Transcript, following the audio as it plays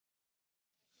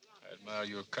admire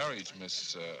your courage,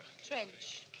 Miss...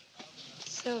 Trench.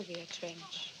 Sylvia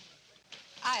Trench.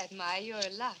 I admire your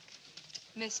luck,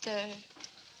 Mr.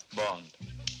 Bond.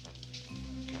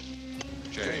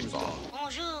 James Bond.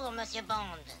 Bonjour, Monsieur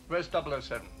Bond. Where's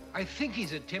 007? I think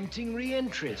he's attempting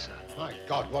re-entry, sir. My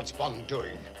God, what's Bond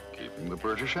doing? Keeping the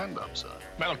British hand up, sir.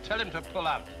 Well, tell him to pull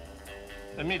out.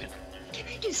 Immediately. Can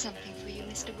I do something for you,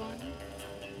 Mr. Bond?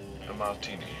 A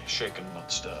martini, shaken,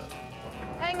 not stirred.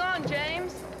 Hang on,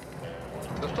 James.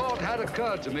 The thought had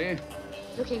occurred to me.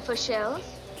 Looking for shells?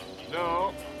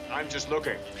 No, I'm just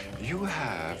looking. You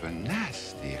have a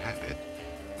nasty habit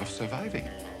of surviving.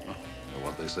 Know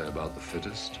what they say about the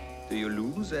fittest? Do you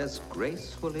lose as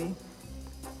gracefully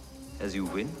as you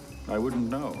win? I wouldn't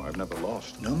know. I've never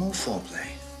lost. No more foreplay.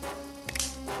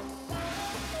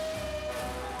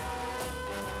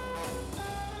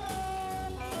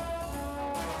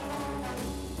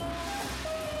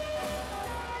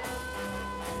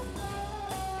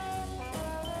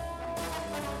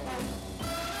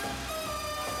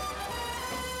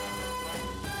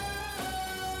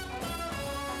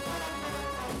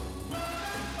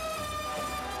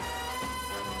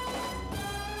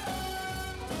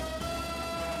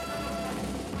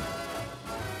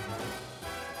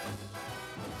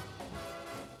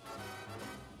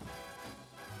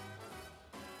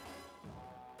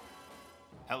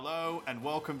 Hello and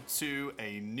welcome to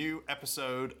a new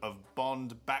episode of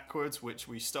Bond Backwards, which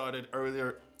we started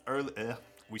earlier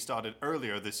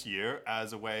this year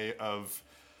as a way of,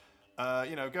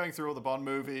 going through all the Bond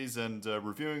movies and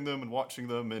reviewing them and watching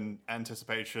them in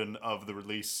anticipation of the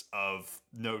release of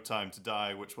No Time to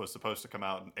Die, which was supposed to come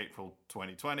out in April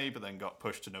 2020, but then got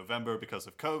pushed to November because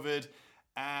of COVID,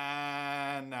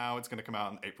 and now it's going to come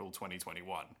out in April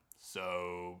 2021.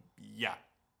 So,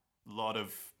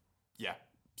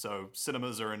 So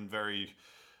cinemas are in very,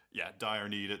 dire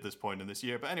need at this point in this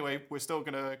year. But anyway, we're still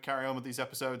going to carry on with these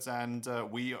episodes, and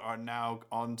we are now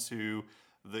on to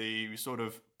the sort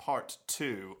of part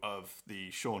 2 of the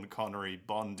Sean Connery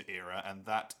Bond era, and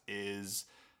that is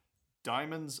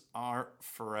Diamonds Are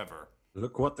Forever.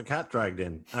 Look what the cat dragged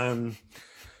in.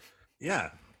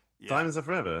 Diamonds Are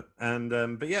Forever. And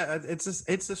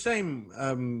it's a shame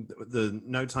the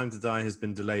No Time to Die has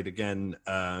been delayed again.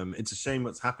 It's a shame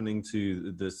what's happening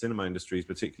to the cinema industries,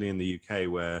 particularly in the UK,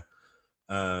 where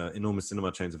enormous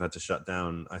cinema chains have had to shut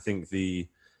down. I think the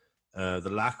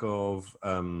lack of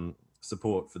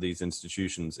support for these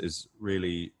institutions is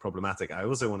really problematic. I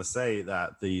also want to say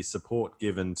that the support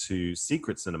given to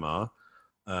Secret Cinema,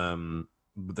 who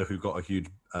got a huge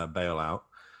bailout,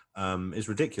 is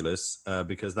ridiculous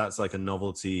because that's like a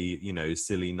novelty,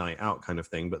 silly night out kind of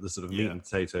thing. But the sort of meat and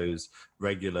potatoes,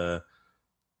 regular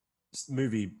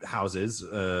movie houses,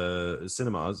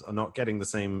 cinemas are not getting the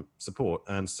same support.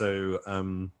 And so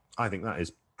I think that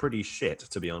is pretty shit,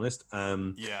 to be honest.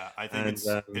 I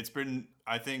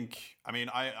think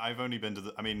I've only been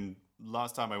to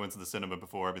last time I went to the cinema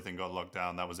before everything got locked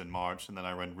down, that was in March. And then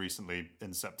I went recently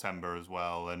in September as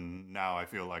well. And now I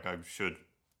feel like I should,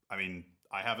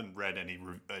 I haven't read any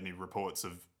reports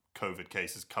of COVID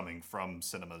cases coming from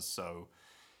cinemas, so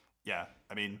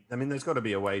there's got to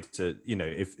be a way to,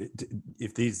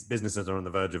 if these businesses are on the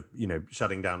verge of,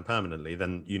 shutting down permanently,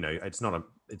 then it's not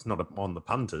on the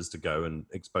punters to go and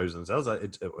expose themselves.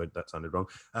 That sounded wrong.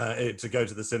 To go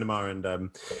to the cinema and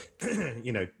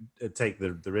take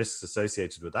the risks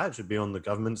associated with that. It should be on the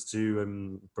governments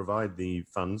to provide the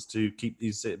funds to keep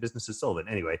these businesses solvent.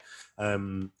 Anyway,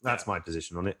 that's my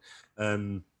position on it.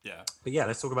 But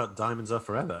let's talk about Diamonds Are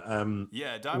Forever.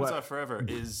 Diamonds Are Forever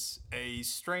is a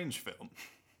strange film.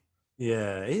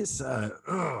 Yeah, it's.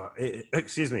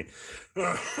 Excuse me.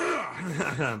 Does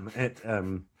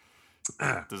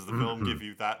the film give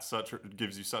you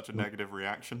gives you such a negative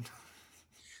reaction?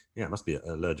 Yeah, it must be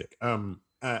allergic. I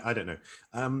don't know.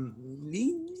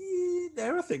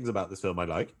 There are things about this film I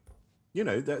like. There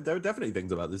are definitely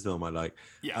things about this film I like.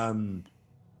 Yeah.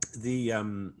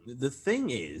 The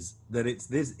thing is that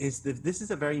this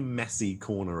is a very messy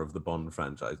corner of the Bond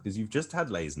franchise, because you've just had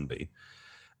Lazenby,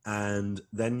 and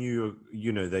then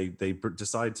they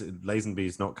decide to Lazenby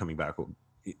is not coming back, or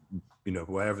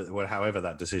however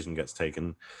that decision gets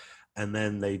taken, and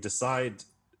then they decide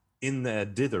in their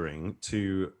dithering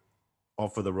to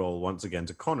offer the role once again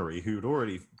to Connery, who'd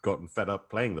already gotten fed up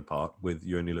playing the part with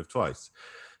You Only Live Twice.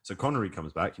 So Connery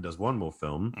comes back, he does one more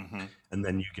film, and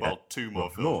then you get... two more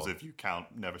films if you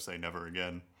count Never Say Never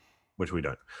Again. Which we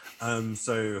don't.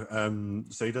 So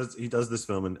he does this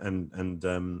film and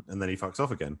then he fucks off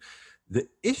again. The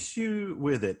issue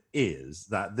with it is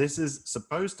that this is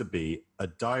supposed to be a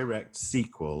direct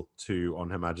sequel to On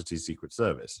Her Majesty's Secret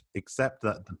Service, except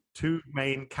that the two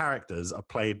main characters are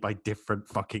played by different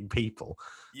fucking people.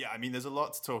 Yeah, I mean, there's a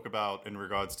lot to talk about in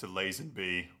regards to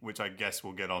Lazenby, which I guess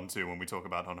we'll get onto when we talk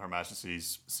about On Her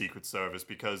Majesty's Secret Service,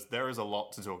 because there is a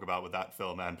lot to talk about with that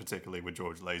film, and particularly with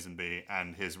George Lazenby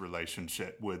and his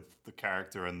relationship with the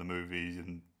character in the movie.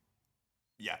 And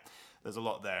yeah, there's a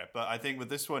lot there. But I think with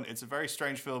this one, it's a very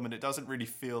strange film, and it doesn't really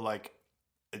feel like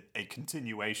a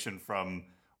continuation from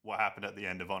what happened at the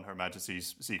end of On Her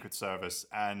Majesty's Secret Service.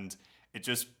 And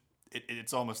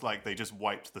it's almost like they just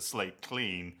wiped the slate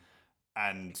clean.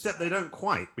 And except they don't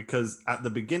quite, because at the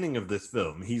beginning of this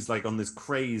film, he's like on this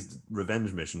crazed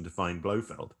revenge mission to find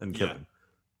Blofeld and kill him.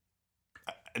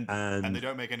 And they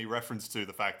don't make any reference to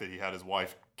the fact that he had his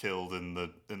wife killed in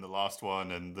the last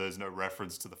one, and there's no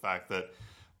reference to the fact that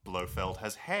Blofeld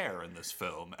has hair in this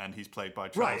film, and he's played by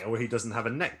Charles. Right, or he doesn't have a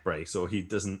neck brace, or he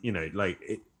doesn't,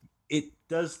 it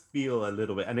does feel a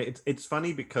little bit, and it's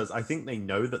funny because I think they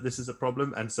know that this is a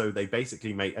problem, and so they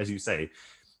basically make, as you say,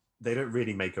 they don't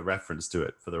really make a reference to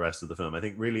it for the rest of the film. I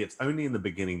think really it's only in the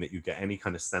beginning that you get any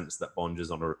kind of sense that Bond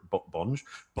is on a revenge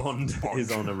mission. Bond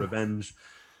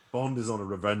is on a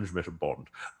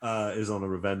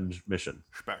revenge mission.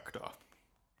 Spectre.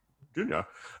 Junior.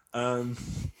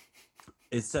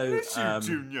 It's so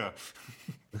Junior.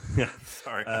 Yeah.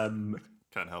 Sorry.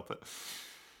 Can't help it.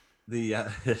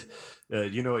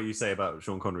 You know what you say about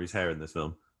Sean Connery's hair in this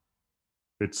film?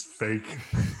 It's fake.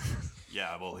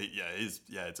 Yeah, well,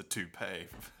 it's a toupee.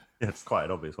 Yeah, it's quite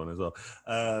an obvious one as well.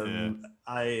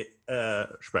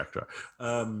 Spectre.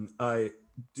 I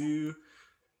do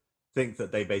think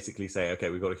that they basically say, okay,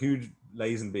 we've got a huge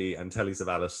Lazenby and Telly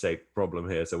Savalas shaped problem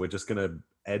here, so we're just going to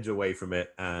edge away from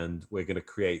it, and we're going to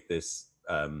create this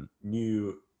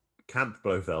new Camp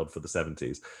Blofeld for the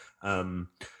 70s.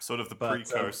 Sort of the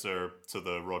precursor to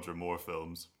the Roger Moore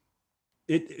films.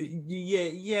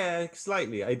 Yeah,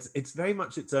 slightly. It's very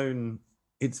much its own.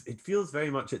 It feels very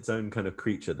much its own kind of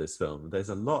creature. This film. There's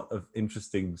a lot of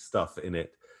interesting stuff in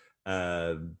it.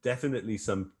 Definitely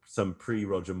some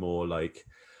pre-Roger Moore like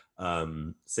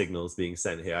signals being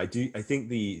sent here. I think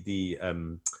the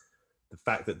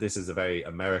fact that this is a very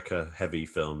America-heavy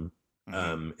film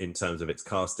in terms of its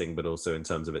casting, but also in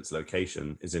terms of its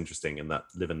location, is interesting. And that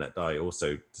Live and Let Die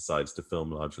also decides to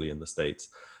film largely in the States.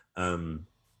 But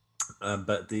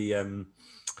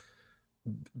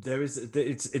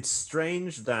it's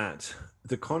strange that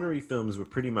the Connery films were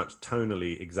pretty much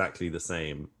tonally exactly the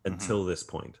same until this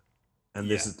point. And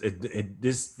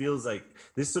this feels like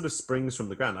this sort of springs from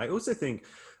the ground. I also think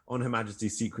On Her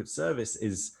Majesty's Secret Service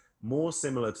is more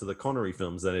similar to the Connery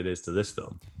films than it is to this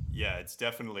film. Yeah,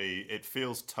 it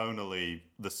feels tonally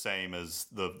the same as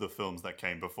the films that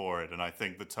came before it. And I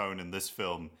think the tone in this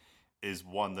film is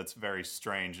one that's very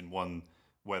strange, and one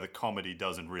where the comedy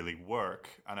doesn't really work.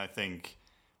 And I think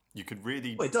you could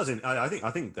really... Well, it doesn't. I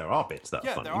think there are bits that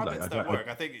are funny. Yeah, there are bits that work.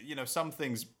 I think, some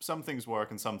things work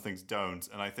and some things don't.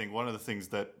 And I think one of the things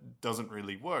that doesn't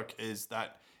really work is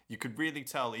that you could really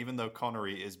tell, even though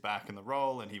Connery is back in the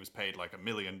role and he was paid like $1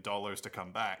 million to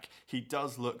come back, he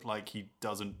does look like he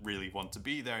doesn't really want to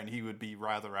be there, and he would be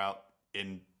rather out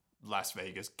in Las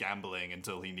Vegas gambling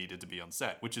until he needed to be on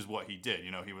set, which is what he did.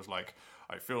 He was like,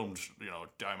 I filmed,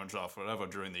 Diamonds Are Forever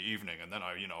during the evening, and then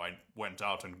I went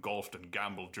out and golfed and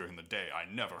gambled during the day. I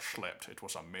never slept. It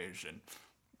was amazing.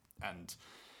 And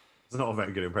it's not a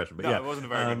very good impression, but no, it wasn't a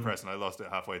very good impression. I lost it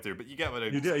halfway through, but you get what I...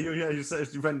 You did, you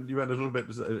went a little bit...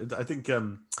 I think, I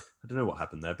don't know what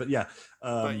happened there, but yeah.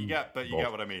 But you get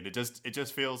what I mean. It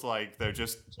just feels like they're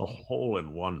just... It's a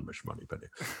hole-in-one, Mish Moneypenny.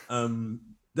 I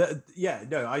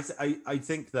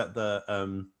think that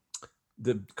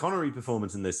the Connery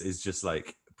performance in this is just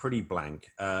like pretty blank.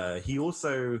 He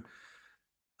also...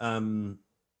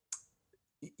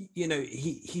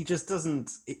 he just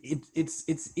doesn't.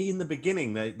 It's in the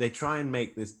begining they try and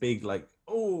make this big like,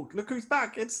 oh, look who's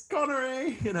back, it's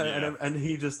Connery, and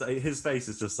he just, his face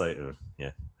is just like, oh,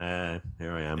 here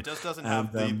I am. It just doesn't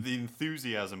have the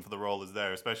enthusiasm for the role is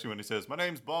there, especially when he says, my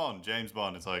name's Bond, James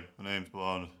Bond. It's like, my name's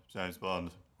Bond, James Bond,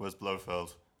 where's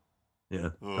Blofeld? Yeah.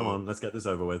 Ooh. Come on, let's get this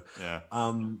over with. Yeah.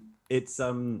 It's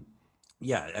and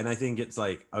I think it's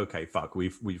like, okay, fuck, we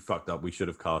fucked up. We should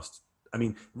have cast. I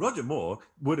mean, Roger Moore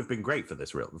would have been great for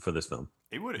this film.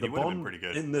 He would have been pretty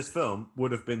good. In this film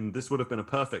would have been a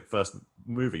perfect first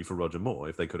movie for Roger Moore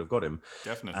if they could have got him.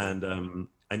 Definitely.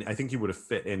 And I think he would have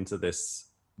fit into the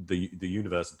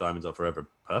universe of Diamonds Are Forever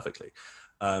perfectly.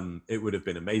 it would have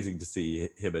been amazing to see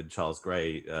him and Charles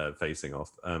Gray facing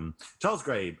off. Charles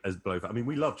Gray as Blofeld. I mean,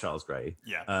 we love Charles Gray.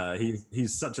 Yeah.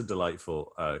 He's such a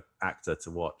delightful actor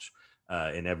to watch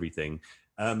in everything.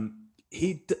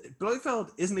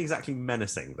 Blofeld isn't exactly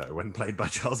menacing though when played by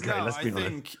Charles Gray. No, let's be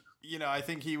honest. I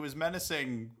think he was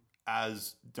menacing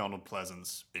as Donald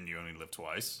Pleasance in You Only Live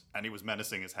Twice, and he was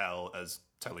menacing as hell as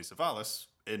Telly Savalas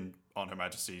in On Her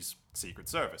Majesty's Secret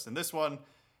Service. In this one,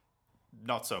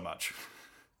 not so much.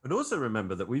 And also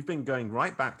remember that we've been going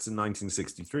right back to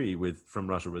 1963 with From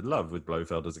Russia with Love with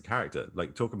Blofeld as a character.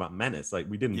 Like, talk about menace. Like,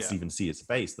 we didn't even see his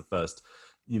face the first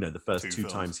two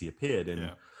times he appeared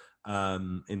in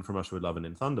From Russia with Love and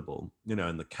in Thunderball,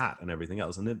 and the cat and everything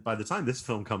else. And then by the time this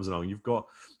film comes along, you've got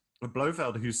a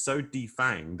Blofeld who's so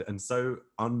defanged and so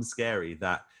unscary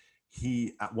that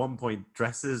he at one point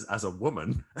dresses as a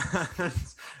woman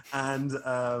and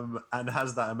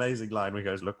has that amazing line where he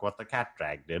goes, "Look what the cat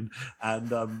dragged in." And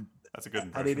that's a good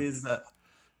impression. And it is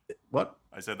what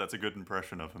I said. That's a good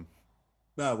impression of him.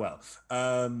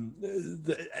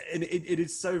 It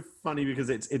is so funny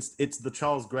because it's the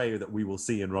Charles Gray that we will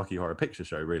see in Rocky Horror Picture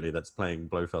Show, really, that's playing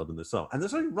Blofeld in the song, and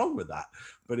there's nothing wrong with that,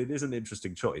 but it is an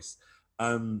interesting choice.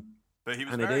 But he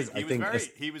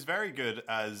was very good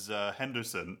as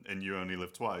Henderson in You Only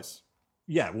Live Twice.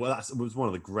 Yeah, well, that was one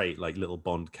of the great little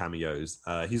Bond cameos.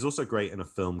 He's also great in a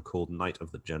film called Night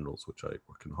of the Generals, which I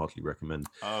can heartily recommend.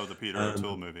 Oh, the Peter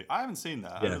O'Toole movie. I haven't seen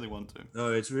that. Yeah. I really want to.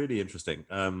 No, it's really interesting.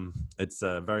 It's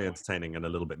very entertaining and a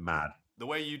little bit mad. The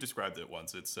way you described it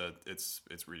once, it's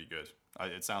really good.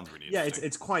 It sounds really interesting. Yeah,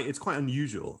 it's quite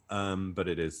unusual, but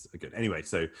it is good. Anyway,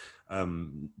 so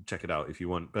check it out if you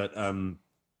want. But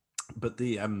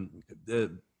the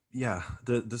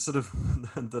sort of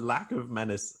the lack of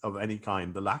menace of any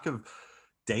kind, the lack of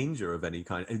danger of any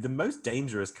kind. The most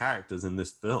dangerous characters in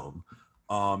this film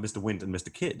are Mr. Wint and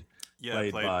Mr. Kidd,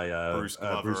 played by Bruce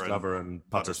Glover and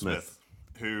Potter Smith,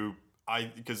 who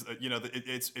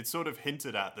it's sort of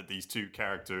hinted at that these two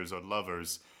characters are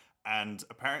lovers, and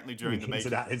apparently during the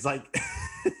making, it's like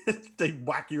they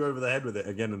whack you over the head with it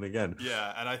again and again.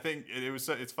 Yeah, and I think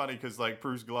it's funny because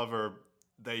Bruce Glover.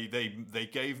 They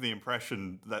gave the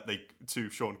impression that to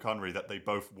Sean Connery that they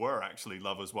both were actually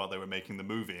lovers while they were making the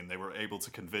movie, and they were able to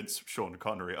convince Sean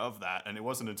Connery of that. And it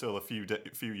wasn't until a few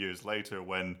years later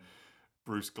when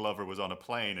Bruce Glover was on a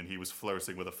plane and he was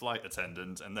flirting with a flight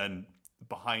attendant, and then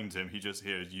behind him he just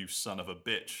hears "You son of a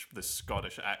bitch," this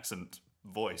Scottish accent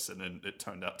voice, and then it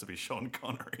turned out to be Sean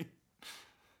Connery.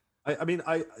 I mean,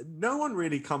 no one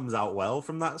really comes out well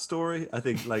from that story. I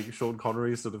think Sean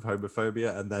Connery's sort of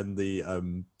homophobia, and then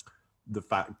the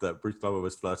fact that Bruce Glover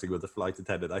was flirting with a flight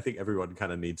attendant. I think everyone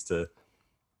kind of needs to,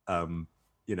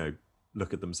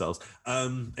 look at themselves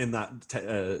in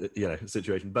that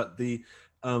situation. But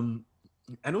and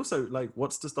also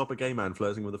what's to stop a gay man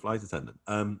flirting with a flight attendant?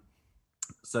 But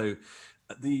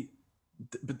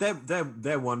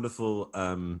they're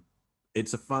wonderful.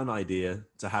 It's a fun idea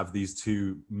to have these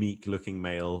two meek-looking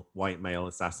white male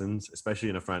assassins, especially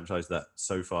in a franchise that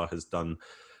so far has done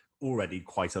already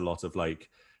quite a lot of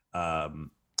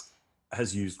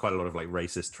has used quite a lot of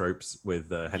racist tropes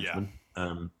with henchmen.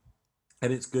 Yeah.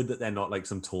 And it's good that they're not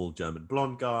some tall German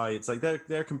blonde guy. It's they're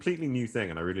a completely new thing,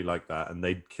 and I really like that. And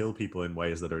they kill people in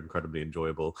ways that are incredibly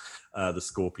enjoyable. The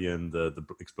scorpion, the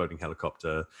exploding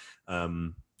helicopter,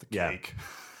 the cake.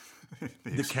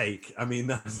 The cake. I mean,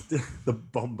 that's the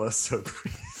bomber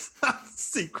surprise. That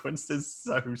sequence is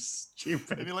so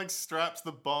stupid. And he straps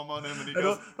the bomb on him, and he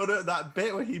goes. No, that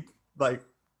bit where he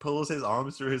pulls his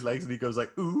arms through his legs and he goes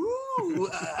ooh.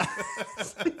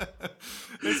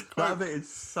 That bit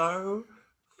is so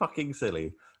fucking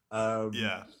silly.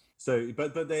 Yeah. So,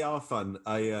 but they are fun.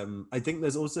 I think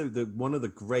there's also one of the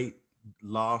great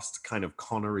last kind of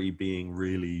Connery being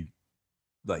really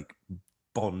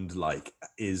Bond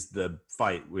is the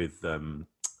fight with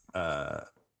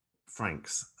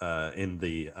Franks in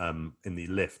the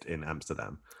lift in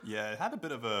Amsterdam. Yeah, it had a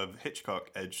bit of a Hitchcock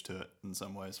edge to it in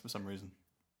some ways for some reason.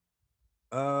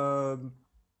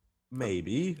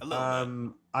 Maybe. I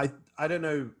don't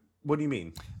know. What do you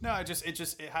mean? No, it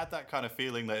had that kind of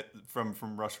feeling that from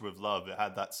Russia with Love. It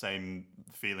had that same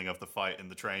feeling of the fight in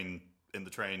the train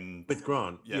with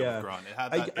Grant. Yeah, with Grant. It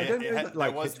had that. I don't know that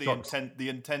there was the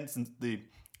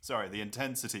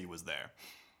intensity was there.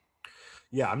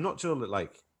 Yeah, I'm not sure that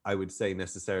I would say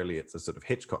necessarily it's a sort of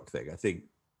Hitchcock thing. I think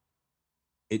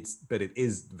it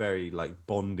is very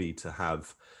Bondy to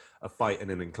have a fight in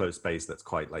an enclosed space that's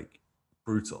quite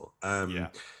brutal. Yeah.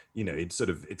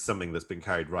 It's something that's been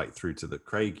carried right through to the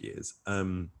Craig years.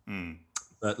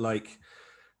 But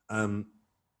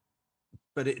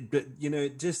but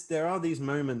it just, there are these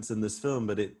moments in this film,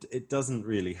 but it doesn't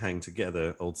really hang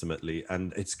together ultimately,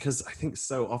 and it's because I think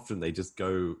so often they just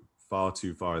go far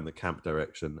too far in the camp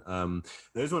direction.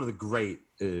 There's one of the great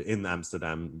in the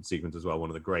Amsterdam sequence as well, one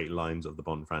of the great lines of the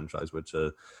Bond franchise, which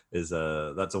is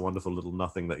that's a wonderful little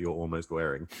nothing that you're almost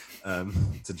wearing,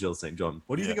 to Jill St. John.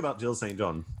 What do you think about Jill St.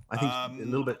 John? I think a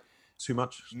little bit too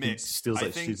much. Mixed. Feels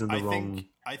like she's in the wrong.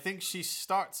 I think she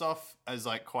starts off as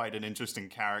like quite an interesting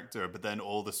character, but then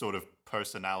all the sort of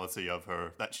personality of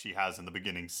her that she has in the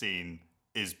beginning scene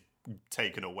is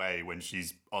taken away when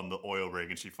she's on the oil rig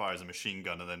and she fires a machine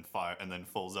gun and then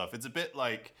falls off. It's a bit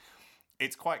like,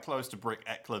 it's quite close to Brick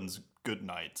Eklund's Good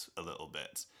Night a little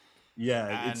bit. Yeah,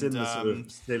 and it's in the sort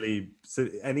of silly,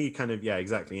 any kind of, yeah,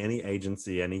 exactly, any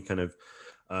agency, any kind of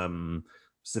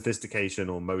sophistication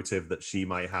or motive that she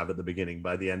might have at the beginning,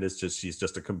 by the end she's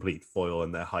just a complete foil,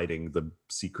 and they're hiding the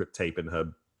secret tape in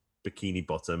her bikini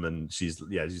bottom, and she's,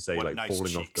 yeah, as you say, like nice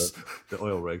falling cheeks off the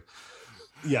oil rig.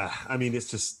 Yeah, I mean, it's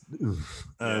just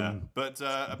but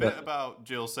a bit about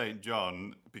Jill St.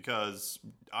 John, because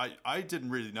I didn't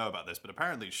really know about this, but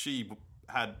apparently she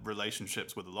had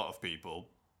relationships with a lot of people,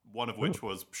 one of which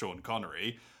was Sean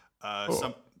Connery.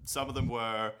 Some of them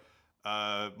were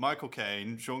Michael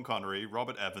Caine, Sean Connery,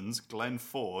 Robert Evans, Glenn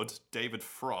Ford, David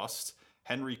Frost,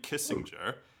 Henry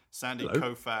Kissinger, Sandy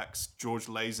Koufax, George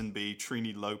Lazenby,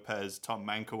 Trini Lopez, Tom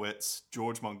Mankiewicz,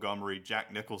 George Montgomery,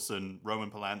 Jack Nicholson, Roman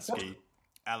Polanski,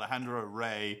 Alejandro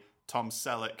Rey, Tom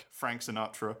Selleck, Frank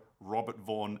Sinatra, Robert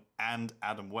Vaughn, and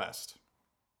Adam West.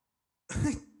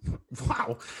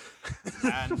 Wow.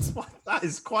 And that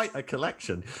is quite a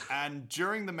collection. And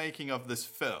during the making of this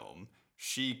film,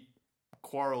 she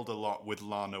quarreled a lot with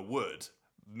Lana Wood,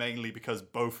 mainly because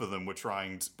both of them were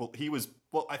trying to...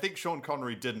 I think Sean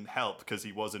Connery didn't help because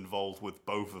he was involved with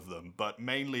both of them, but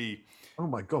mainly... Oh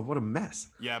my God, what a mess.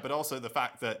 Yeah, but also the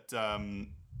fact that,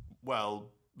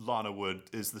 Lana Wood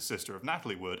is the sister of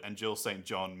Natalie Wood, and Jill St.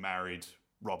 John married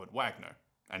Robert Wagner,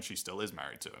 and she still is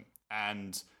married to him.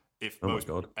 And if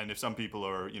some people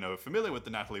are, familiar with the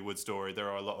Natalie Wood story, there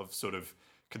are a lot of sort of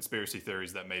conspiracy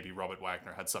theories that maybe Robert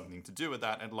Wagner had something to do with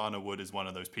that, and Lana Wood is one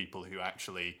of those people who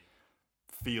actually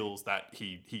feels that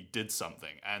he did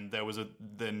something. And there was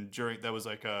something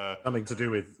to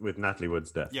do with Natalie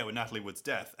Wood's death. Yeah, with Natalie Wood's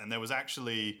death, and there was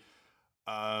actually.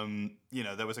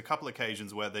 There was a couple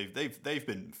occasions where they've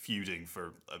been feuding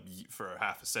for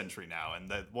half a century now,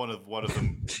 and one of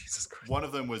them Jesus Christ. One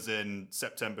of them was in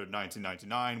September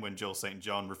 1999 when Jill St.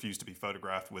 John refused to be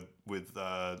photographed with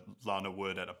Lana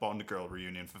Wood at a Bond girl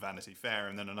reunion for Vanity Fair,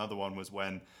 and then another one was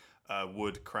when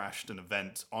Wood crashed an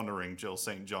event honoring Jill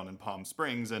St. John in Palm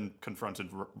Springs and confronted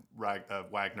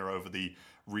Wagner over the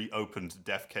reopened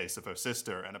death case of her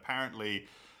sister, and apparently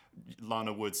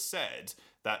Lana Wood said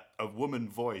that a woman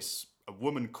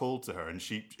called to her, and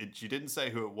she didn't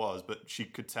say who it was, but she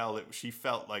could tell she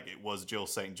felt like it was Jill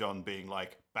St. John being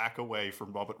like, back away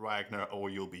from Robert Wagner or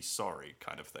you'll be sorry,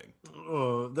 kind of thing.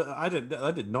 Oh, I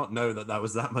did not know that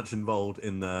was that much involved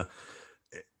in that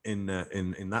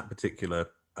particular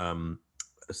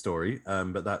story.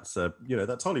 But that's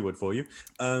that's Hollywood for you.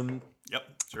 Yep,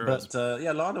 sure. But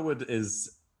Lana Wood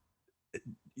is,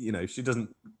 she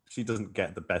doesn't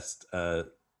get the best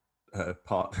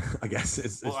part, I guess.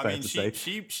 It's fair to say.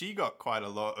 She got quite a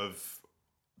lot of.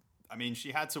 I mean,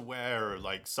 she had to wear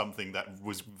like something that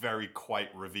was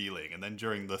quite revealing, and then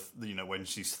during the when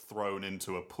she's thrown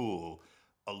into a pool,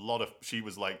 she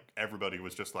was like, everybody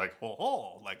was just like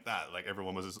oh like that, like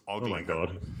everyone was just ogling her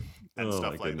and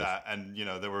stuff like that, and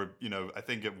there were I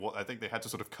think they had to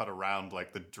sort of cut around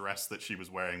like the dress that she was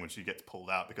wearing when she gets pulled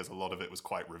out, because a lot of it was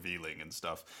quite revealing and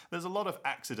stuff. There's a lot of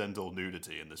accidental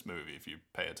nudity in this movie if you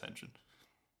pay attention.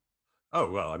 Oh,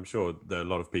 well, I'm sure there are a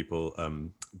lot of people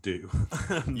do.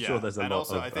 I'm sure there's a lot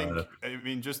also, of... I think,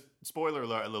 just spoiler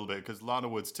alert a little bit, because Lana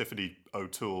Wood's Tiffany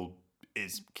O'Toole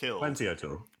is killed. Plenty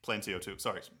O'Toole. Plenty O'Toole.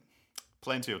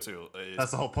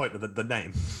 That's the whole point of the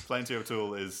name. Plenty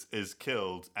O'Toole is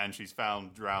killed, and she's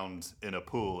found drowned in a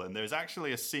pool. And there's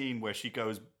actually a scene where she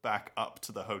goes back up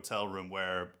to the hotel room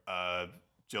where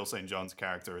Jill St. John's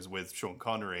character is with Sean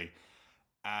Connery,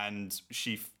 and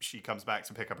she comes back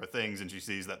to pick up her things, and she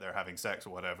sees that they're having sex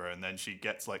or whatever, and then she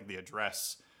gets like the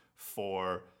address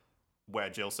for where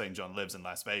Jill St. John lives in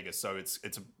Las Vegas. So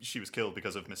she was killed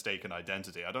because of mistaken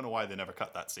identity. I don't know why they never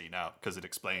cut that scene out, because it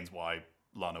explains why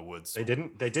Lana Wood's... They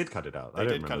did cut it out. They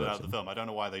did cut it out of the film. I don't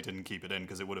know why they didn't keep it in,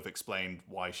 because it would have explained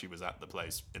why she was at the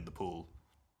place in the pool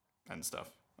and stuff.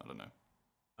 I don't know.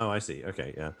 Oh, I see.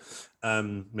 Okay, yeah.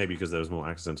 Maybe because there was more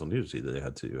accidental nudity that they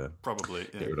had to probably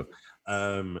get rid of.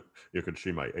 You could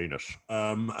see my anus.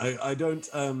 I don't.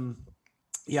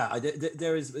 Yeah,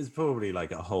 there is probably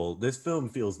like a whole. This film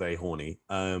feels very horny.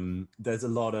 There's a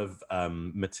lot of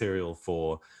material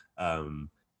for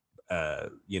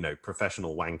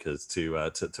professional wankers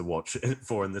to watch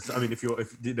for in this. I mean, if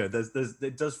there's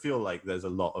it does feel like there's a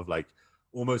lot of like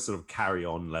almost sort of carry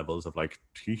on levels of like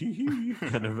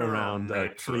kind of around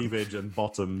cleavage and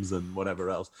bottoms and whatever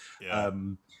else. Yeah.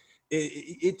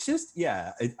 It's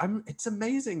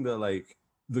amazing that like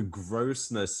the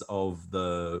grossness of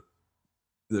the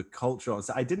culture.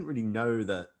 I didn't really know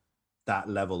that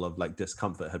level of like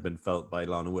discomfort had been felt by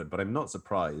Lana Wood, but I'm not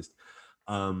surprised.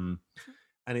 And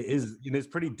it is, it's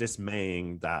pretty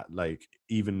dismaying that like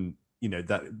even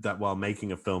that while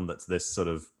making a film that's this sort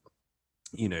of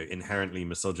inherently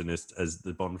misogynist as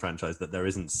the Bond franchise, that there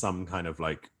isn't some kind of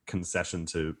like concession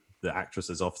to the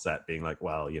actress's offset being like,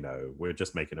 well, we're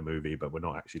just making a movie, but we're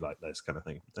not actually like this kind of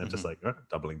thing. They're just like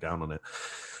doubling down on it.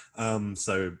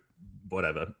 So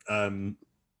whatever.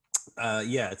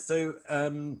 So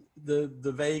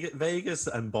the Vegas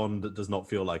and Bond does not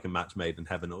feel like a match made in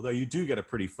heaven, although you do get a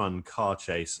pretty fun car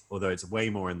chase, although it's way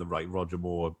more in the Roger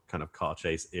Moore kind of car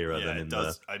chase era than in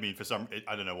the... I mean,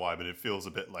 I don't know why, but it feels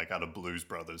a bit like out of Blues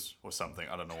Brothers or something.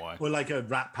 I don't know why. Well, like a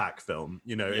Rat Pack film,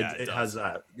 it has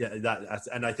that.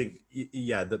 And I think,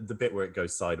 the bit where it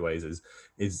goes sideways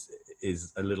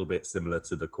is a little bit similar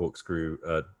to the corkscrew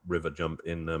river jump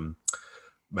in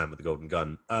Man with the Golden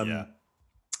Gun.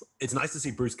 It's nice to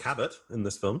see Bruce Cabot in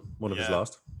this film, one of his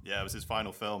last. Yeah, it was his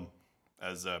final film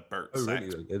as Bert Saxby. Saxby.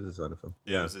 Really? It is his final film.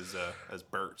 Yeah, it was his, as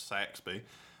Bert Saxby.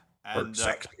 Bert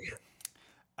Saxby.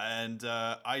 And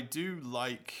I do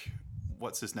like,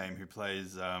 what's his name, who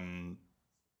plays...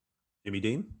 Jimmy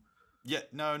Dean? Yeah,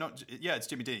 no, not... Yeah, it's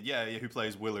Jimmy Dean. Yeah, who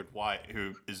plays Willard White,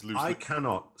 who is loosely... I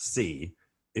cannot see...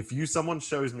 If someone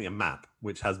shows me a map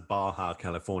which has Baja,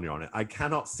 California on it, I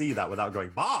cannot see that without going,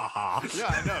 Baja! Yeah,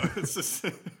 I know. It's just...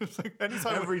 It's like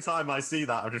every time I see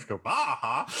that, I just go,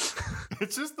 Baja!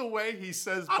 It's just the way he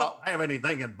says... I don't have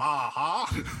anything in Baja!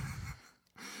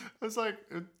 It's like,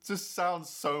 it just sounds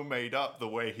so made up the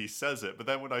way he says it. But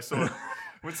then when I saw it,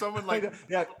 when someone like...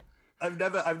 Yeah, I've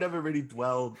never really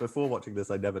dwelled, before watching this,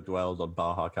 I never dwelled on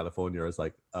Baja, California as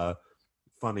like a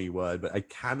funny word, but I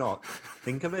cannot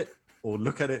think of it or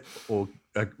look at it, or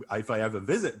if I ever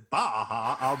visit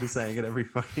Baja, I'll be saying it every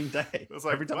fucking day. It's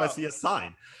like, every time I see a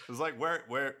sign. It's like, where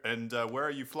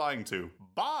are you flying to?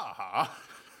 Baja.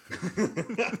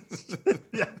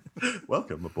 Yeah.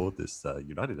 Welcome aboard this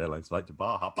United Airlines flight to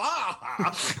Baja.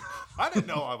 Baja. I didn't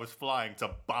know I was flying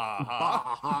to Baja.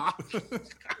 Baja.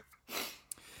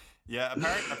 Yeah,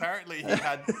 apparently he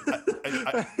had...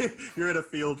 You're in a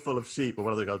field full of sheep, and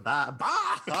one of them goes,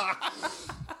 Baja.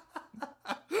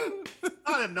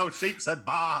 I didn't know sheep said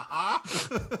Baja.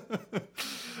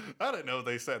 I didn't know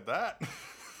they said that.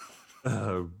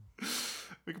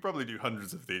 We could probably do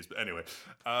hundreds of these, but anyway.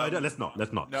 Let's not.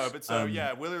 No, but so,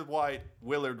 Willard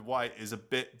White is a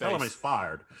bit based... Tell him he's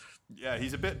fired. Yeah,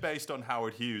 he's a bit based on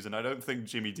Howard Hughes, and I don't think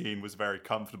Jimmy Dean was very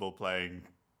comfortable playing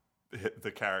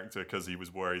the character because he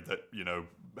was worried that,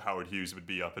 Howard Hughes would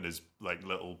be up in his, like,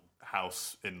 little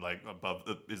house in, like, above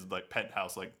his, like,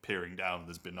 penthouse, like, peering down with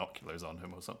his binoculars on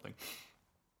him or something.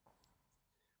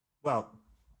 Well,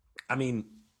 I mean,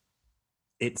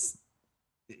 I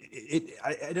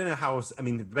don't know how else. I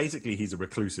mean, basically, he's a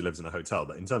recluse who lives in a hotel,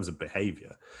 but in terms of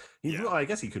behavior, I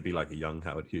guess he could be like a young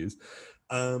Howard Hughes.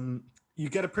 You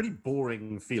get a pretty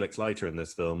boring Felix Leiter in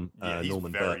this film. Yeah, he's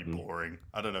Norman very Burton. boring.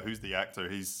 I don't know who's the actor.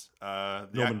 He's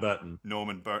Norman Burton.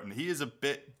 Norman Burton. He is a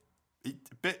bit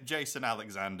Jason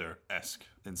Alexander-esque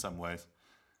in some ways.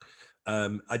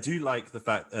 I do like the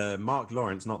fact Mark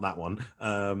Lawrence, not that one,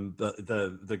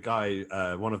 the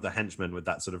guy, one of the henchmen with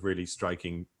that sort of really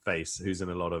striking face, who's in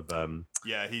a lot of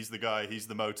yeah, he's the guy. He's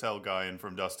the motel guy in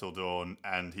From Dusk Till Dawn,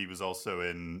 and he was also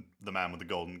in The Man with the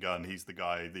Golden Gun. He's the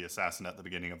guy, the assassin at the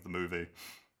beginning of the movie.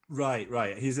 Right.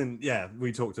 He's in. Yeah,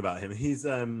 we talked about him. He's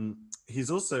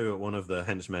also one of the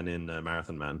henchmen in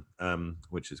Marathon Man,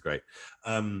 which is great.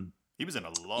 He was in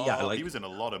a lot. Yeah, he was in a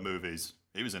lot of movies.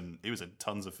 He was in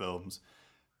tons of films.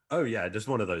 Oh yeah, just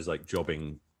one of those like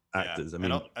jobbing actors. Yeah. I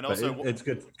mean, and also it's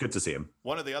good to see him.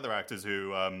 One of the other actors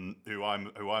who I'm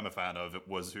a fan of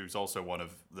who's also one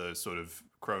of the sort of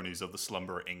cronies of the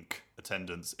Slumber Inc.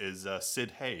 attendants is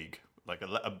Sid Haig, like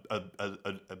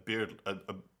a beard, a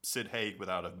Sid Haig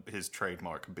without his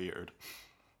trademark beard.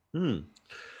 There's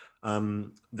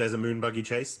a moon buggy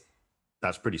chase.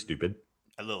 That's pretty stupid.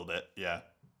 A little bit, yeah.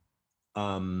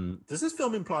 Does this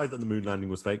film imply that the moon landing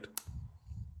was faked?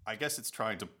 I guess it's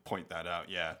trying to point that out.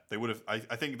 Yeah, they would have. I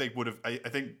think they would have. I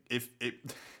think if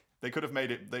it. They could have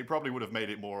made it. They probably would have made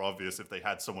it more obvious if they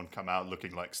had someone come out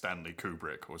looking like Stanley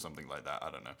Kubrick or something like that.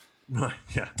 I don't know. Right.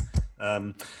 Yeah.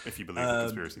 If you believe the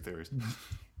conspiracy theories,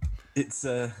 it's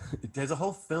there's a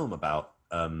whole film about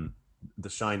The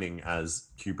Shining as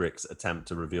Kubrick's attempt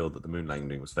to reveal that the moon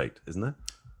landing was faked, isn't there?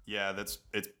 Yeah,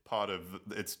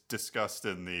 it's discussed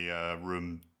in the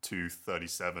Room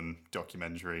 237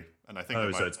 documentary, and I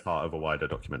think so it's part of a wider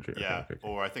documentary. Yeah, okay.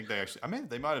 Or I think they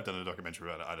might have done a documentary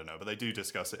about it. I don't know, but they do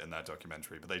discuss it in that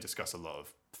documentary. But they discuss a lot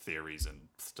of theories and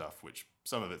stuff, which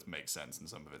some of it makes sense and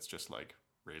some of it's just like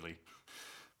really.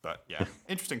 But yeah,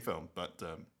 interesting film. But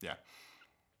yeah.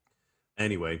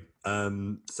 Anyway,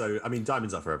 so I mean,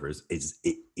 Diamonds Are Forever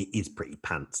is pretty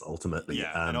pants ultimately.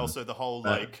 Yeah, and also the whole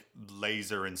like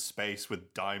laser in space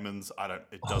with diamonds.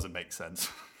 It doesn't make sense.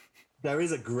 There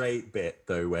is a great bit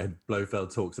though where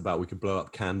Blofeld talks about we could blow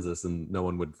up Kansas and no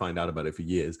one would find out about it for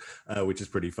years, which is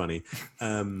pretty funny.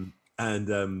 I mean,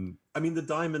 the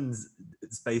Diamonds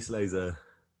space laser.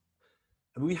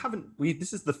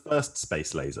 This is the first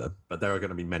space laser, but there are going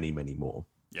to be many, many more.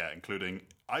 Yeah, including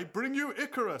I Bring You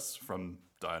Icarus from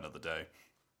Die Another Day.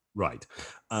 Right.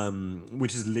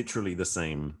 Which is literally the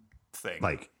same thing.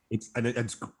 Like it's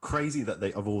crazy that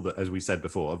they, of all the, as we said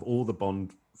before, of all the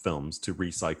Bond films to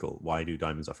recycle, why do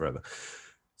Diamonds Are Forever?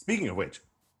 Speaking of which,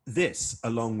 this,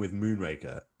 along with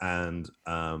Moonraker and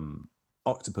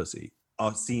Octopussy,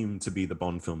 seem to be the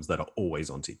Bond films that are always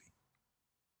on TV.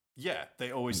 Yeah,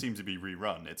 they always seem to be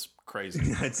rerun. It's crazy.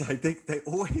 I think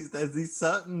there's these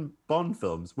certain Bond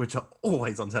films which are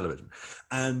always on television,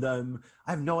 and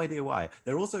I have no idea why.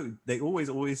 They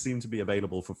always seem to be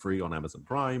available for free on Amazon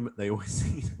Prime. They always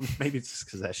maybe it's just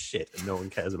because they're shit and no one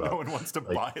cares about. No one wants to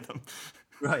buy them.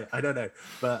 Right, I don't know,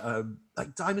 but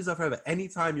like Diamonds Are Forever.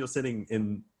 Anytime you're sitting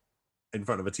in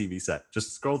front of a TV set,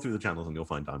 just scroll through the channels and you'll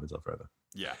find Diamonds Are Forever.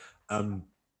 Yeah.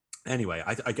 Anyway,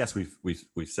 I guess we've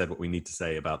said what we need to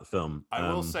say about the film.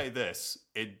 I will say this: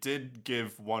 it did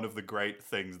give one of the great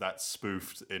things that's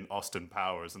spoofed in Austin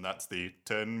Powers, and that's the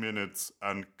 10 minutes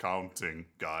and counting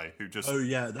guy who just. Oh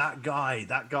yeah, that guy.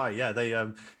 Yeah,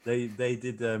 they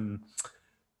did.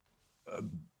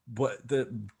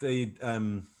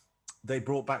 They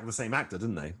brought back the same actor,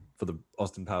 didn't they, for the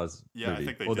Austin Powers Yeah, movie? I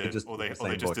think they did. They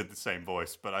just did the same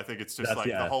voice. But I think it's just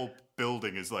the whole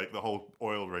building is like, the whole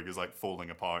oil rig is like falling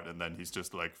apart, and then he's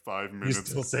just like 5 minutes. He's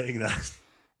still saying that.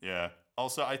 Yeah.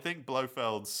 Also, I think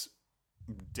Blofeld's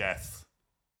death,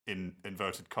 in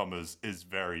inverted commas, is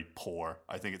very poor.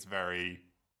 I think it's very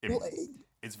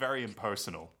it's very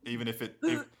impersonal. Even if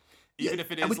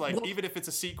it's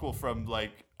a sequel from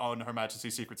like On Her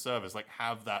Majesty's Secret Service, like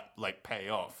have that like pay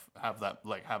off, have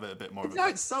it a bit more. Yeah,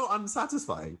 it's so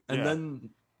unsatisfying, and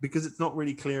then because it's not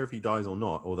really clear if he dies or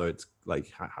not. Although it's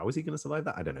like, how is he going to survive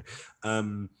that? I don't know.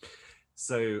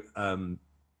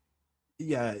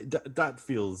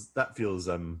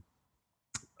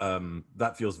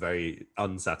 That feels very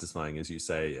unsatisfying, as you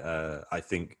say. I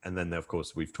think, and then of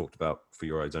course we've talked about For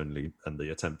Your Eyes Only and the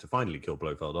attempt to finally kill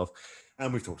Blofeld off,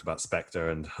 and we've talked about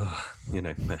Spectre, and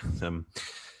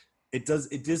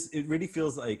it really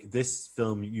feels like this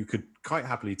film you could quite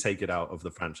happily take it out of the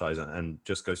franchise and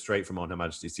just go straight from On Her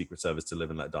Majesty's Secret Service to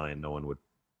Live and Let Die, and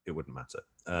it wouldn't matter.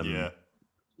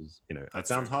 It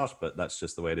sounds harsh, but that's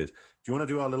just the way it is. Do you want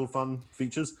to do our little fun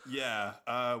features? Yeah.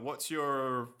 What's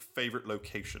your favorite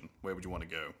location? Where would you want to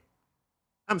go?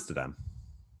 Amsterdam.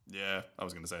 Yeah, I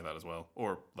was going to say that as well.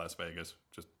 Or Las Vegas,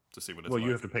 just to see what it's like. Well,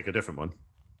 you have to pick a different one.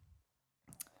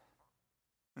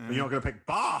 You're not going to pick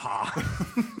Baja.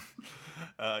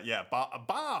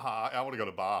 Baja. I want to go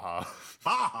to Baja.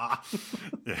 Baja.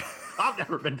 Yeah. I've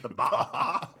never been to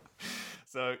Baja.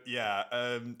 So,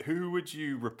 yeah. Who would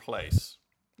you replace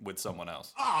with someone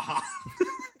else? Baja.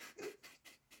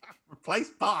 Replace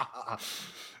Baja.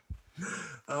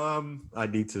 I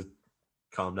need to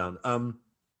calm down.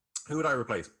 Who would I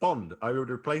replace? Bond. I would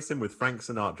replace him with Frank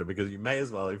Sinatra, because you may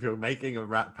as well, if you're making a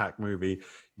Rat Pack movie,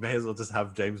 you may as well just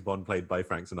have James Bond played by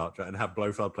Frank Sinatra and have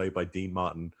Blofeld played by Dean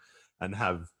Martin, and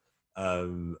have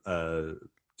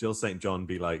Jill St. John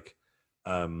be like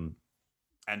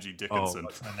Angie Dickinson.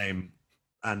 What's her name?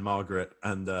 Anne Margaret,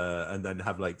 and then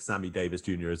have like Sammy Davis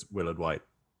Jr. as Willard White.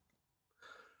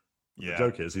 Yeah. The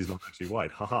joke is he's not actually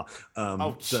white. Haha.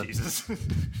 Jesus.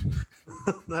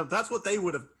 That's what they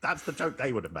would have. That's the joke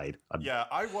they would have made. Yeah,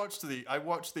 I watched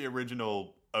the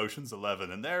original Ocean's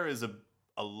 11, and there is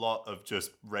a lot of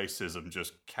just racism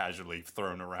just casually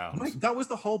thrown around. Right, that was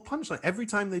the whole punchline. Every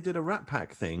time they did a Rat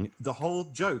Pack thing, the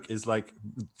whole joke is like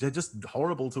they're just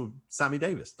horrible to Sammy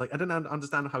Davis. Like, I don't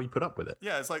understand how he put up with it.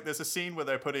 Yeah, it's like there's a scene where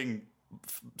they're putting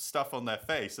stuff on their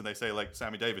face, and they say like,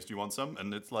 "Sammy Davis, do you want some?"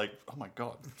 And it's like, oh my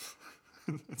god.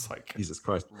 It's like Jesus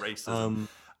Christ, racism.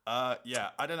 Yeah,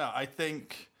 I don't know. I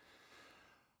think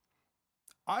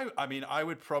I mean, I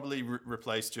would probably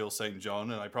replace Jill St.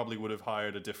 John, and I probably would have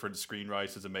hired a different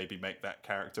screenwriter to maybe make that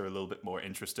character a little bit more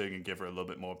interesting and give her a little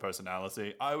bit more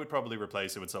personality. I would probably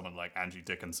replace it with someone like Angie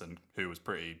Dickinson, who was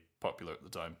pretty popular at the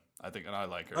time. I think, and I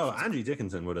like her. Oh, Angie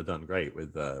Dickinson would have done great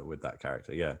with that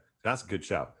character. Yeah, that's a good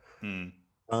shout.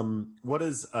 What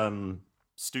is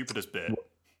stupidest bit?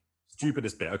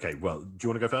 Stupidest bit. Okay, well, do you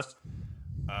want to go first?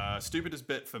 Stupidest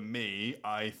bit for me,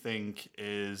 I think,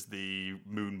 is the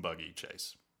moon buggy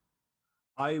chase.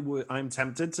 I'm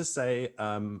tempted to say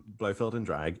Blofeld and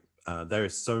Drag. There are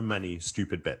so many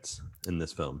stupid bits in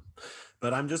this film,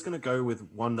 but I'm just going to go with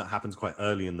one that happens quite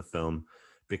early in the film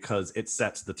because it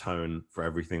sets the tone for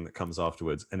everything that comes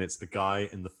afterwards. And it's the guy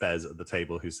in the fez at the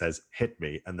table who says, "Hit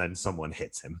me," and then someone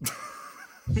hits him.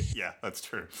 Yeah, that's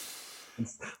true.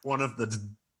 It's one of the,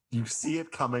 you see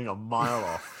it coming a mile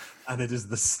off. And it is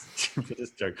the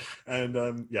stupidest joke.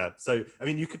 And yeah, so, I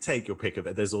mean, you could take your pick of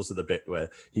it. There's also the bit where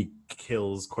he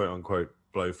kills, quote unquote,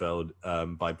 Blofeld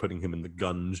by putting him in the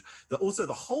gunge. Also,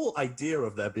 the whole idea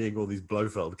of there being all these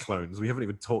Blofeld clones, we haven't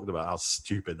even talked about how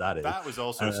stupid that is. That was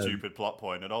also a stupid plot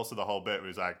point. And also the whole bit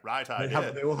was like, right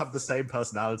idea. They all have the same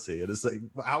personality. And it's like,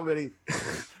 how many?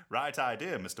 Right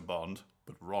idea, Mr. Bond,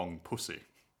 but wrong pussy.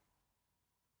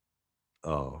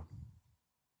 Oh,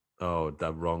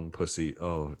 that wrong pussy.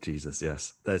 Oh, Jesus,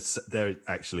 yes. There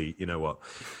actually, you know what?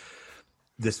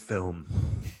 This film,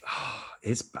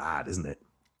 it's bad, isn't it?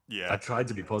 Yeah. I tried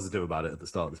to be positive about it at the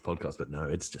start of this podcast, but no,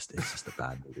 it's just a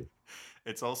bad movie.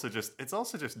 It's also just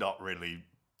not really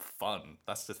fun.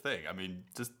 That's the thing. I mean,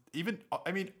 there's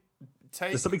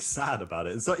something sad about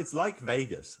it. It's like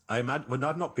Vegas. I imagine. Well,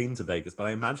 I've not been to Vegas, but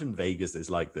I imagine Vegas is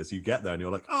like this. You get there and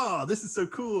you're like, "Oh, this is so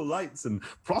cool! Lights and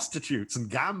prostitutes and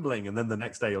gambling." And then the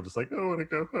next day you're just like, "I want to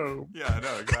go home." Yeah, I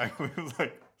know exactly.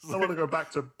 I want to go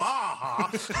back to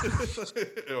Baja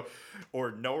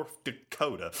or North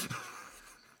Dakota.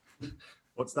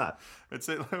 What's that? It's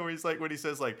when he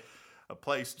says like a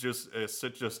place just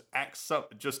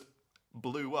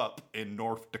blew up in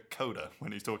North Dakota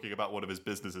when he's talking about one of his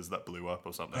businesses that blew up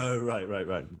or something. Oh, right.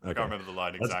 Okay. I can't remember the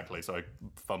line exactly, so I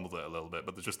fumbled it a little bit,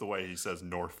 but there's just the way he says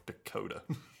North Dakota.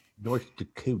 North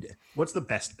Dakota. What's the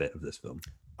best bit of this film?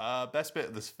 Best bit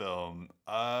of this film.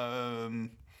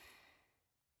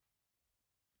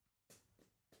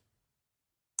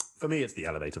 For me, it's the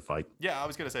elevator fight. Yeah, I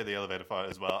was going to say the elevator fight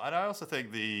as well. And I also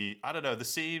think the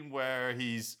scene where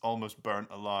he's almost burnt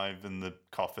alive in the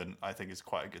coffin, I think is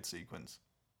quite a good sequence.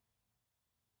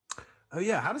 Oh,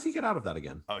 yeah. How does he get out of that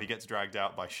again? Oh, he gets dragged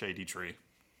out by Shady Tree.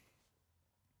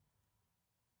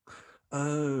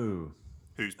 Oh.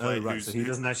 Who's played? Right. So he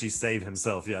doesn't actually save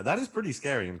himself. Yeah, that is pretty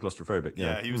scary and claustrophobic.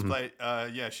 Yeah, he was played.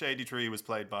 Shady Tree was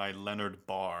played by Leonard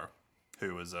Barr,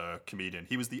 who was a comedian.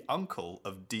 He was the uncle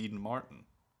of Dean Martin.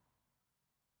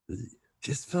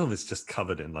 This film is just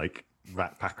covered in like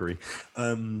rat packery.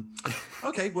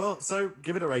 Okay, well, so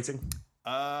give it a rating.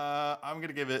 I'm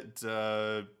gonna give it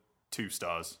 2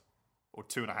 stars or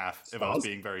 2.5 if I was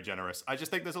being very generous. I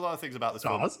just think there's a lot of things about this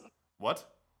film. What?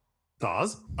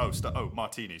 Stars? Oh,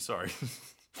 martini. Sorry.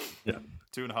 Yeah.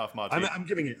 2.5 martinis. I'm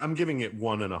giving it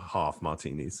 1.5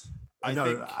 martinis. I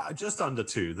know, just under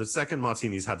 2. The second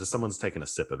martini's someone's taken a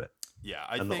sip of it. Yeah,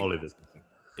 I think the olive is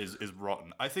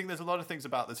rotten. I think there's a lot of things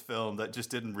about this film that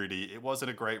just didn't really. It wasn't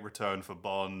a great return for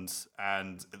Bond,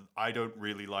 and I don't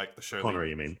really like the Shirley. Connery,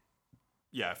 you mean?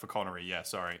 Yeah, for Connery. Yeah,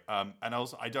 sorry. And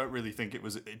also I don't really think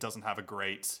it doesn't have a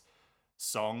great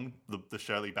song. The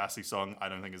Shirley Bassey song, I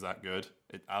don't think is that good.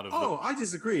 I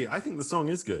disagree. I think the song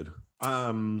is good.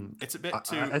 It's a bit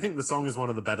too. I think the song is one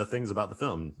of the better things about the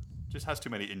film. Just has too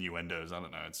many innuendos. I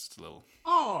don't know. It's just a little.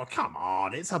 Oh, come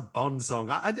on! It's a Bond song.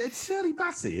 It's Shirley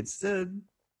Bassey.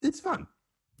 It's fun.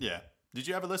 Yeah. Did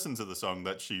you ever listen to the song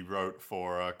that she wrote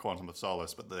for Quantum of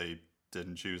Solace, but they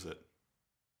didn't choose it?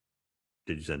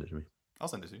 Did you send it to me? I'll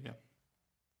send it to you. Yeah.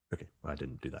 Okay, well, I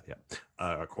didn't do that yet.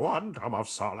 Quantum of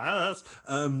Solace.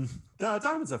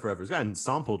 Diamonds Are Forever and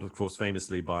sampled, of course,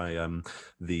 famously by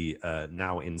the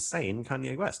now insane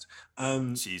Kanye West.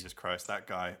 Jesus Christ, that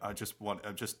guy!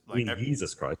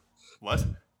 Jesus Christ. What?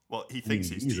 Well, he thinks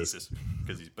he's Jesus,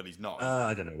 but he's not.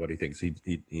 I don't know what he thinks. He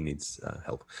needs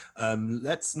help.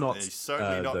 Let's not. He's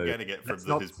certainly not getting it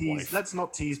from his wife. Let's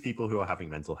not tease people who are having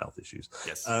mental health issues.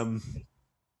 Yes.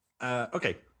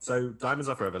 Okay, so Diamonds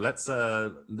Are Forever. Let's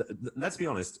be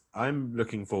honest. I'm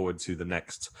looking forward to the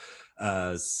next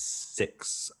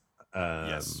 6.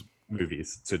 Yes.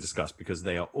 movies to discuss because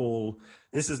they are all.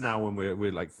 This is now when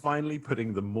we're like finally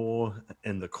putting the more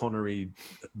and the Connery,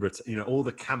 all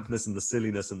the campness and the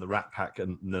silliness and the Rat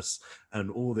Pack-ness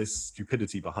and all this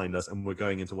stupidity behind us, and we're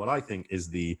going into what I think is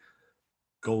the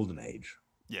golden age.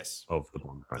 Yes. Of the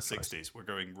Bond franchise. The 60s. We're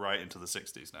going right into the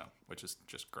 60s now, which is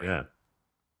just great. Yeah.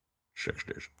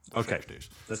 60s. Okay. 60s.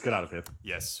 Let's get out of here.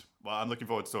 Yes. Well, I'm looking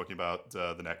forward to talking about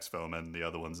the next film and the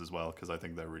other ones as well, because I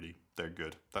think they're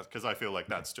good. That's because I feel like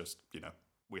that's just,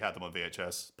 we had them on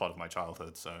VHS, part of my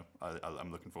childhood, so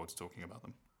I'm looking forward to talking about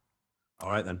them.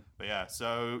 All right, then. But yeah,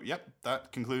 so,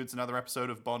 that concludes another episode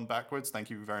of Bond Backwards. Thank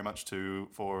you very much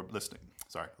for listening.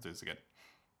 Sorry, I'll do this again.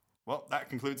 Well, that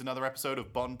concludes another episode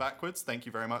of Bond Backwards. Thank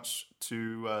you very much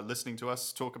to listening to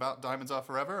us talk about Diamonds Are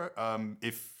Forever.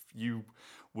 If you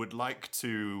would like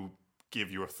to give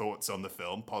your thoughts on the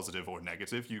film, positive or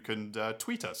negative, you can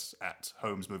tweet us at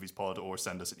Holmes Movies Pod or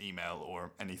send us an email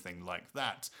or anything like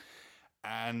that.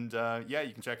 And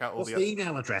you can check out all What's the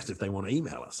email address if they want to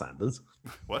email us, Sanders?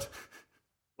 What?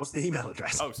 What's the email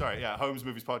address? Oh, sorry. Yeah,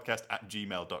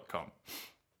 holmesmoviespodcast@gmail.com.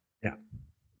 Yeah.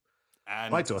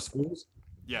 And write to us, fools.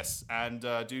 Yes, and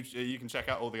you can check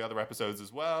out all the other episodes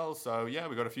as well. So,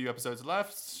 we've got a few episodes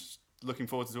left. Looking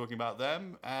forward to talking about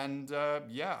them. And,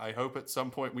 I hope at some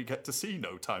point we get to see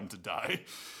No Time to Die.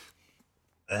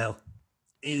 Well,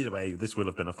 either way, this will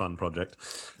have been a fun project.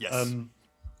 Yes.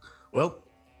 Well,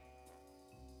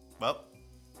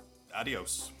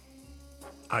 adios.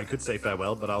 I could say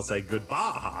farewell, but I'll say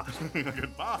goodbye.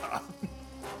 Goodbye.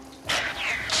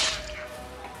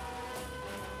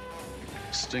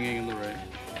 Stinging in the rain.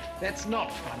 That's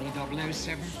not funny,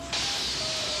 007.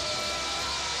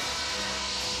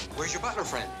 Where's your butler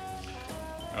friend?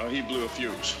 Oh, he blew a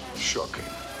fuse. Shocking.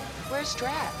 Where's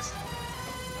Drax?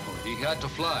 Oh, he had to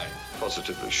fly.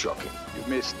 Positively shocking. You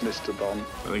missed, Mr. Bond.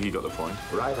 I think he got the point.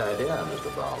 Right idea,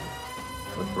 Mr. Bond.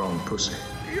 But wrong pussy.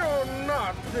 You're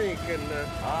not thinking that.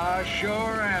 I sure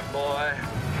am, boy.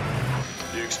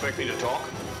 Do you expect me to talk?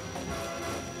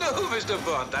 No, Mr.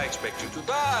 Bond, I expect you to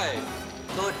die.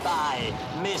 Goodbye,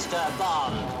 Mr.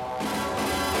 Bond.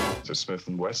 It's a Smith &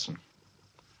 Wesson.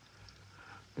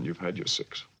 And you've had your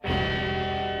 6.